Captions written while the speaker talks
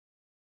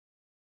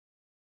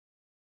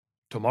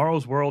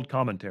Tomorrow's World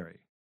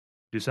Commentary,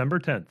 December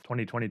 10th,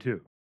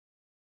 2022.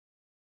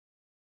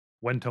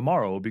 When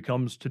Tomorrow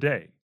Becomes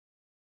Today,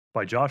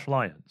 by Josh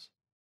Lyons.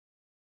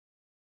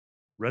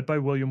 Read by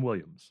William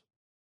Williams.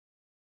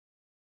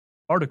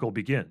 Article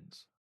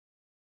begins.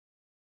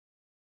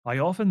 I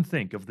often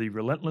think of the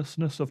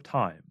relentlessness of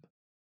time.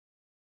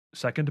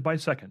 Second by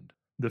second,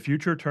 the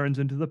future turns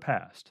into the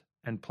past,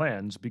 and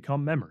plans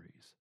become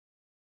memories.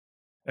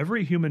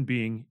 Every human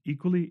being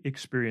equally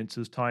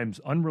experiences time's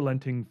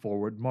unrelenting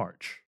forward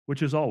march,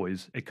 which is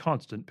always a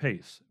constant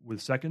pace,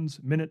 with seconds,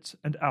 minutes,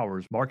 and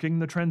hours marking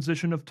the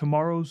transition of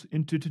tomorrows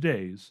into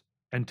todays,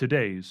 and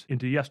todays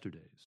into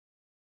yesterdays.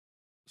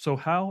 So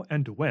how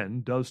and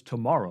when does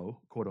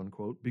tomorrow,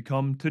 quote-unquote,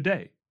 become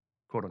today,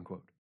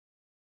 quote-unquote?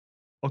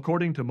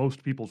 According to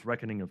most people's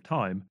reckoning of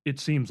time, it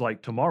seems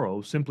like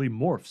tomorrow simply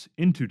morphs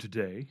into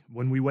today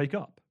when we wake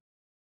up.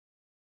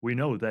 We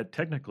know that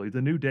technically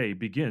the new day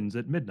begins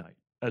at midnight,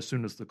 as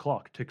soon as the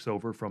clock ticks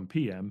over from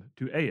PM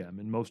to AM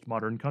in most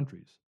modern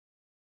countries.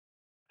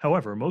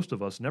 However, most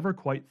of us never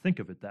quite think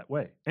of it that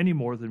way, any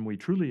more than we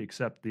truly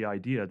accept the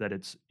idea that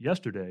it's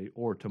yesterday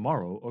or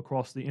tomorrow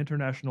across the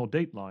international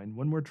date line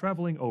when we're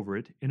traveling over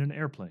it in an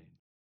airplane.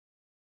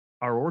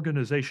 Our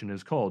organization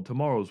is called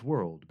Tomorrow's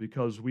World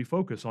because we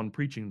focus on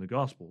preaching the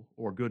gospel,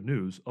 or good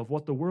news, of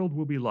what the world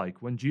will be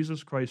like when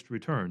Jesus Christ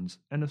returns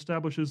and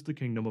establishes the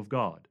kingdom of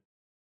God.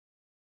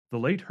 The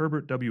late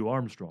Herbert W.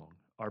 Armstrong,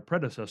 our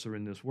predecessor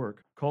in this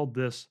work, called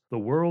this the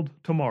world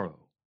tomorrow.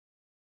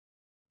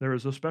 There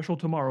is a special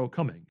tomorrow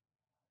coming.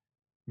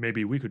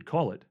 Maybe we could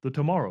call it the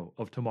tomorrow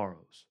of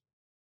tomorrows.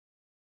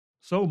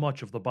 So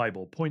much of the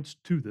Bible points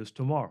to this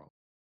tomorrow.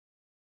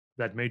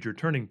 That major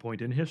turning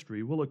point in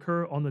history will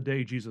occur on the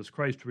day Jesus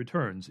Christ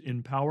returns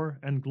in power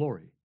and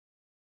glory.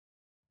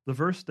 The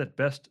verse that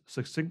best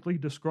succinctly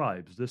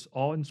describes this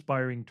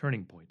awe-inspiring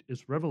turning point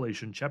is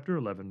Revelation chapter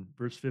 11,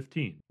 verse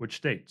 15, which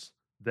states,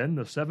 "Then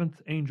the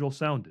seventh angel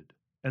sounded,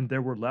 and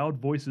there were loud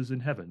voices in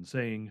heaven,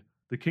 saying,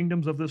 The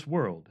kingdoms of this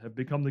world have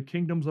become the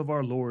kingdoms of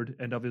our Lord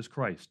and of his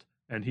Christ,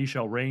 and he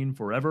shall reign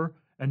forever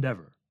and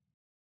ever."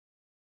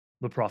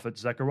 The prophet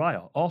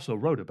Zechariah also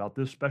wrote about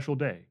this special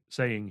day,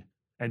 saying,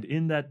 "And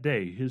in that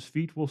day his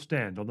feet will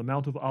stand on the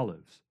Mount of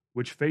Olives,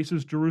 which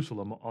faces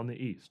Jerusalem on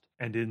the east.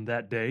 And in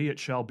that day it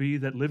shall be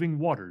that living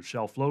waters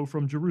shall flow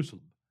from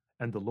Jerusalem,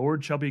 and the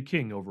Lord shall be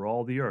king over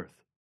all the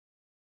earth.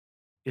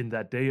 In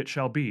that day it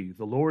shall be,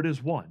 the Lord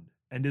is one,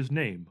 and his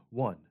name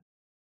one."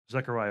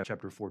 Zechariah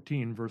chapter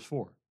 14, verse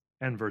 4,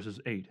 and verses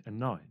 8 and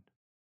 9.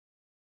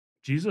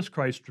 Jesus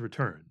Christ's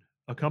return,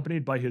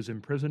 accompanied by his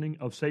imprisoning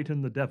of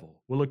Satan the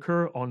devil, will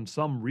occur on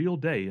some real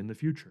day in the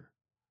future,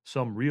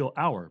 some real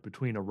hour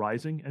between a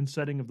rising and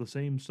setting of the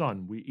same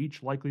sun we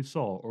each likely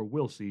saw or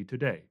will see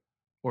today,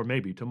 or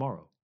maybe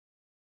tomorrow.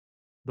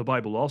 The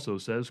Bible also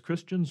says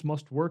Christians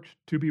must work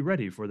to be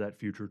ready for that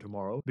future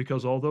tomorrow,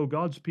 because although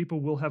God's people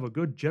will have a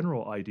good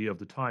general idea of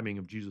the timing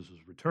of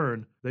Jesus'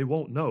 return, they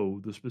won't know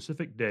the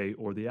specific day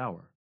or the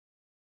hour.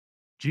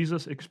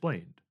 Jesus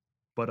explained,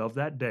 "But of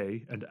that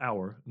day and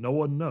hour no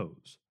one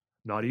knows,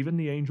 not even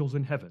the angels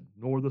in heaven,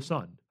 nor the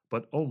Son,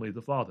 but only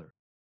the Father.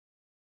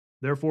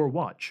 Therefore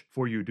watch,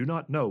 for you do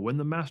not know when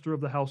the master of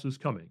the house is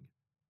coming,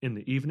 in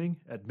the evening,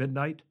 at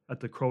midnight,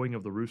 at the crowing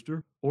of the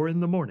rooster, or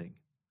in the morning,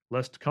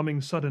 lest coming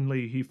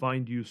suddenly he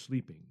find you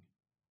sleeping."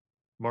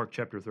 Mark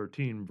chapter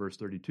 13, verse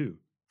 32,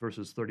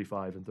 verses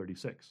 35 and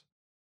 36.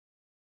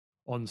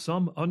 On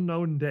some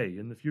unknown day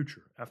in the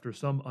future, after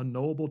some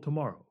unknowable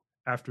tomorrow,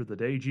 after the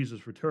day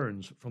Jesus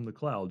returns from the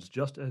clouds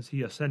just as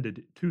he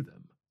ascended to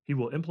them, he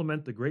will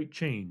implement the great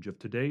change of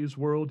today's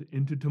world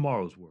into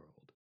tomorrow's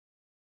world.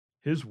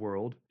 His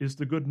world is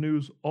the good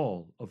news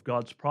all of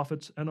God's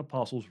prophets and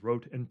apostles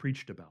wrote and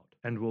preached about,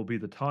 and will be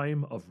the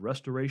time of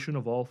restoration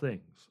of all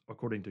things,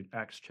 according to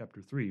Acts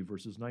chapter 3,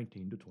 verses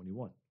 19 to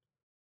 21.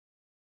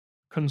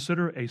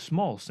 Consider a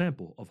small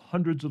sample of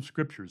hundreds of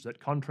scriptures that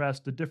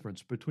contrast the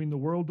difference between the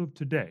world of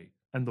today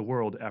and the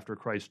world after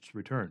Christ's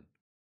return.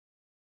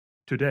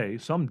 Today,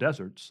 some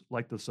deserts,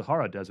 like the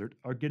Sahara Desert,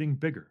 are getting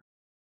bigger.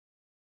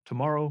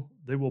 Tomorrow,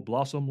 they will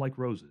blossom like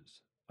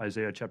roses,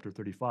 Isaiah chapter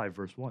 35,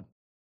 verse 1.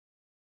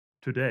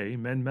 Today,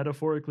 men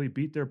metaphorically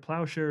beat their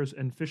plowshares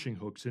and fishing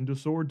hooks into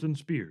swords and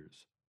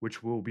spears,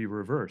 which will be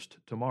reversed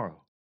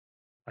tomorrow,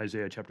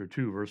 Isaiah chapter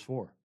 2, verse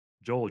 4,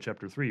 Joel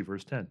chapter 3,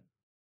 verse 10.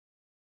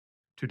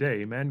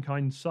 Today,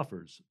 mankind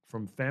suffers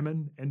from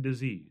famine and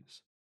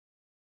disease.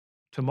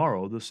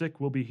 Tomorrow, the sick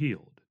will be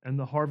healed, and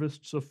the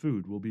harvests of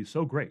food will be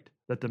so great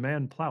that the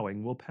man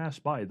plowing will pass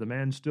by the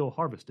man still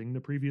harvesting the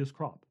previous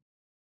crop.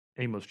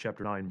 Amos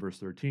chapter 9, verse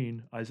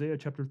 13, Isaiah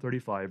chapter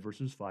 35,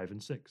 verses 5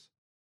 and 6.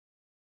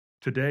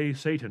 Today,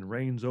 Satan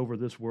reigns over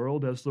this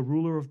world as the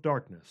ruler of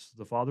darkness,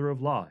 the father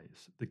of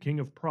lies, the king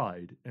of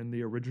pride, and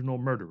the original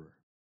murderer.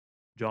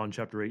 John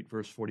chapter 8,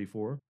 verse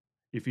 44,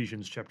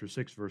 Ephesians chapter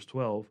 6, verse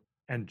 12,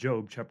 and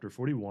Job chapter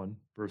 41,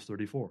 verse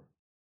 34.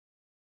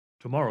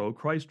 Tomorrow,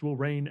 Christ will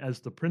reign as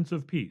the Prince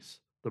of Peace,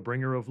 the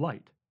bringer of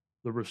light,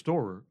 the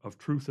restorer of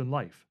truth and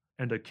life,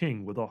 and a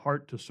king with a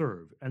heart to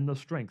serve and the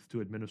strength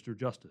to administer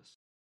justice.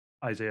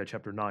 Isaiah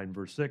chapter 9,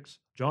 verse 6,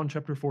 John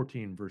chapter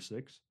 14, verse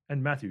 6,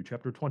 and Matthew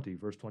chapter 20,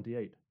 verse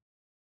 28.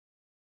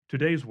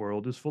 Today's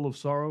world is full of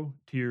sorrow,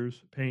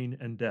 tears, pain,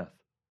 and death,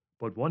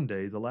 but one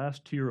day the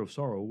last tear of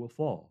sorrow will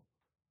fall.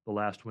 The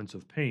last wince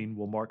of pain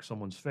will mark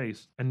someone's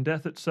face, and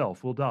death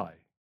itself will die.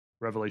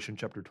 Revelation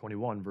chapter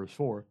 21, verse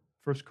 4,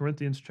 1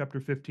 Corinthians chapter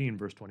 15,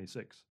 verse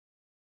 26.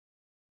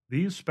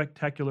 These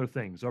spectacular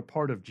things are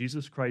part of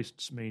Jesus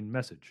Christ's main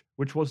message,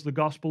 which was the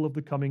gospel of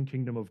the coming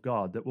kingdom of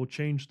God that will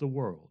change the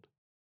world.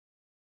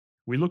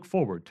 We look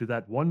forward to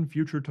that one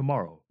future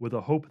tomorrow with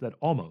a hope that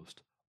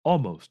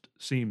almost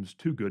seems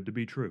too good to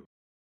be true.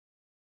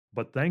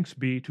 But thanks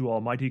be to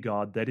Almighty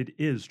God that it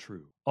is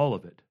true, all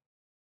of it.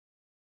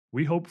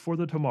 We hope for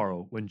the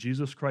tomorrow when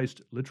Jesus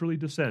Christ literally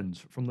descends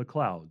from the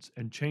clouds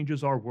and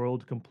changes our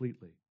world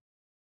completely.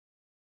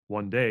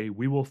 One day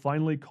we will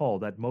finally call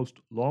that most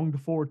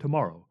longed-for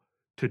tomorrow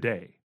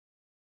today.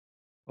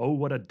 Oh,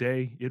 what a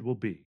day it will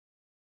be.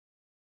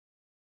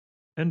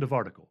 End of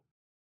article.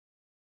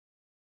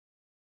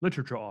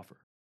 Literature offer.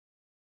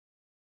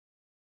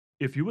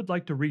 If you would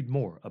like to read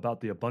more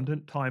about the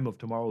abundant time of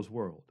tomorrow's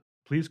world,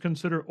 please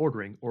consider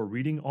ordering or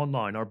reading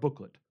online our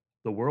booklet,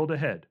 The World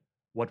Ahead,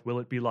 What Will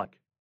It Be Like?